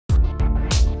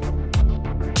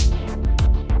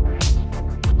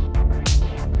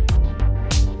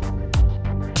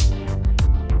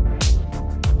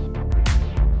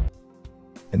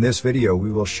In this video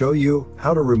we will show you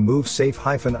how to remove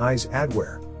safe-i's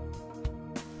adware.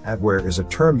 Adware is a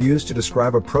term used to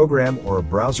describe a program or a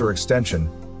browser extension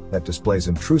that displays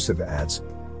intrusive ads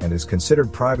and is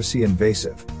considered privacy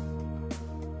invasive.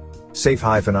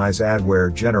 Safe-i's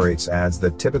adware generates ads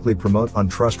that typically promote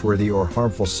untrustworthy or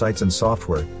harmful sites and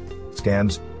software,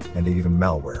 scams, and even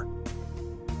malware.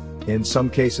 In some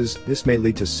cases, this may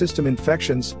lead to system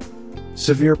infections,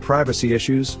 severe privacy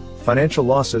issues, financial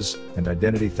losses, and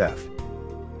identity theft.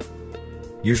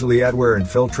 Usually adware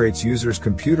infiltrates users'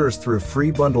 computers through free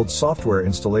bundled software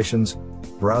installations,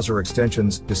 browser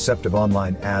extensions, deceptive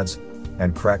online ads,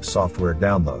 and cracked software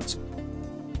downloads.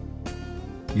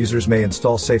 Users may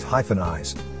install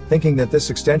safe-i's, thinking that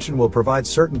this extension will provide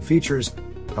certain features,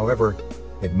 however,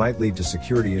 it might lead to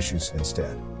security issues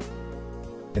instead.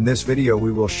 In this video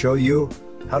we will show you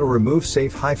how to remove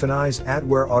safe-i's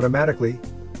adware automatically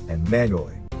and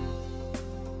manually.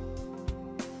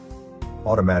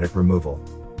 Automatic removal.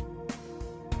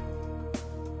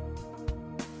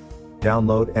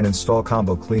 Download and install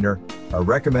Combo Cleaner, a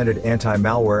recommended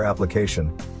anti-malware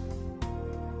application.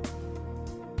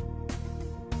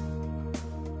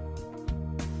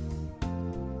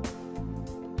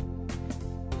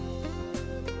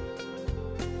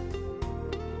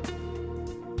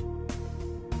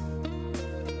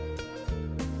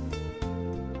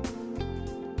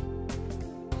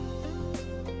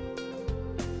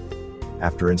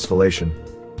 After installation,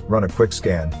 run a quick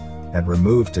scan and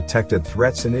remove detected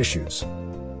threats and issues.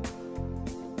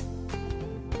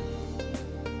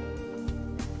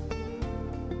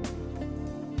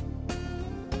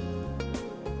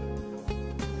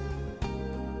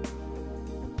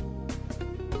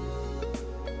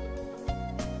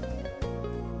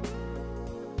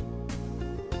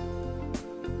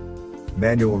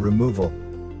 Manual removal.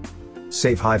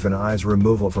 Safe-i's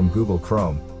removal from Google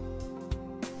Chrome.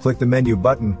 Click the menu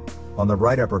button on the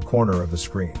right upper corner of the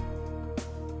screen.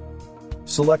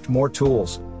 Select More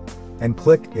Tools and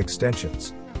click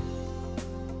Extensions.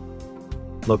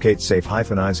 Locate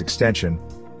safe-i's extension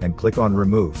and click on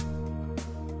Remove.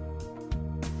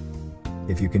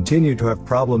 If you continue to have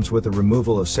problems with the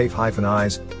removal of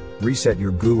safe-i's, reset your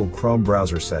Google Chrome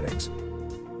browser settings.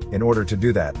 In order to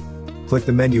do that, click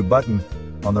the menu button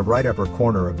on the right upper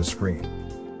corner of the screen.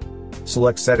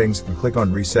 Select Settings and click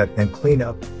on Reset and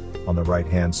Cleanup on the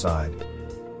right-hand side.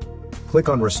 Click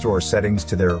on Restore Settings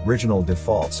to their original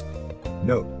defaults.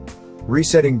 Note: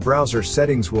 resetting browser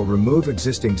settings will remove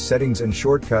existing settings and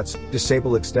shortcuts,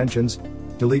 disable extensions,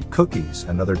 delete cookies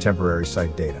and other temporary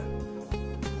site data.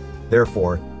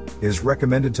 Therefore, it is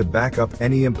recommended to back up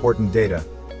any important data.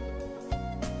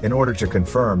 In order to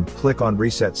confirm, click on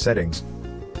Reset Settings.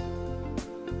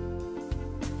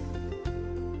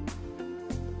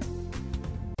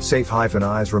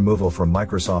 Safe-i's removal from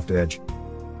Microsoft Edge.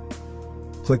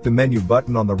 Click the menu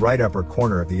button on the right upper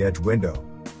corner of the Edge window.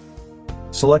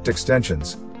 Select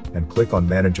Extensions, and click on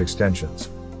Manage Extensions.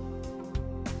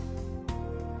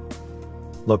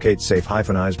 Locate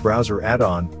safe-i's browser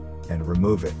add-on, and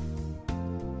remove it.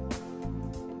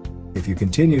 If you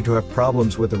continue to have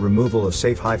problems with the removal of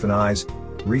safe-i's,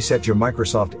 reset your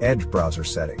Microsoft Edge browser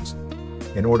settings.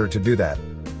 In order to do that,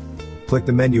 click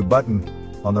the menu button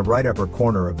on the right upper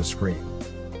corner of the screen.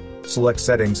 Select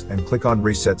Settings and click on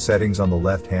Reset Settings on the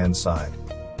left-hand side.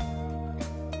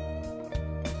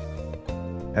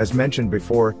 As mentioned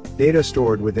before, data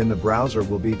stored within the browser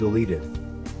will be deleted.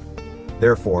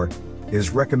 Therefore, it is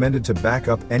recommended to back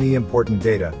up any important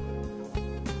data.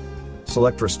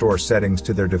 Select Restore Settings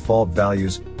to their default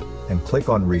values and click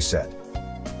on Reset.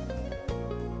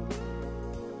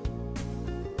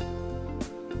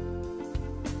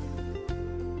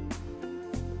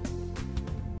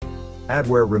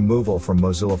 Adware removal from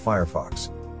Mozilla Firefox.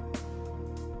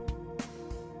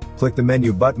 Click the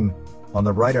menu button on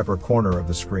the right upper corner of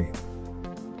the screen.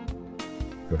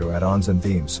 Go to Add-ons and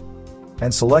Themes,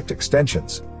 and select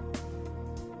Extensions.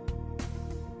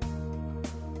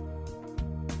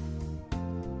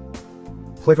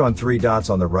 Click on three dots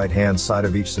on the right-hand side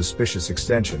of each suspicious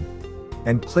extension,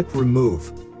 and click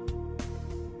Remove.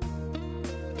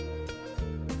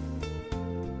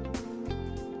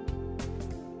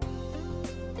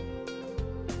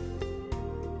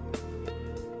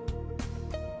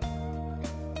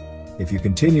 If you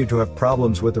continue to have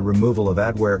problems with the removal of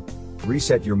adware,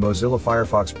 reset your Mozilla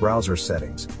Firefox browser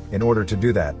settings. In order to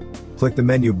do that, click the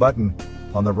menu button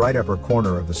on the right upper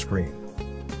corner of the screen.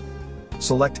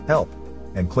 Select Help,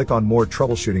 and click on More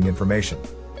Troubleshooting Information.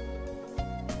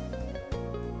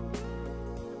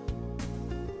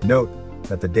 Note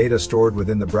that the data stored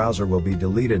within the browser will be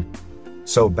deleted,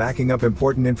 so backing up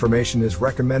important information is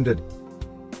recommended.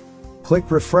 Click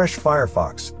Refresh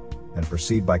Firefox, and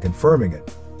proceed by confirming it.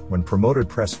 When promoted,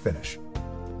 press Finish.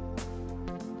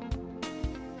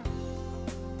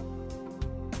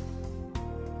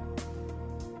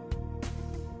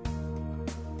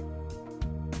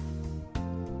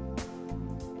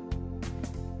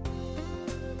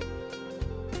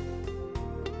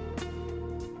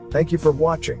 Thank you for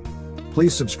watching.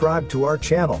 Please subscribe to our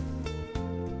channel.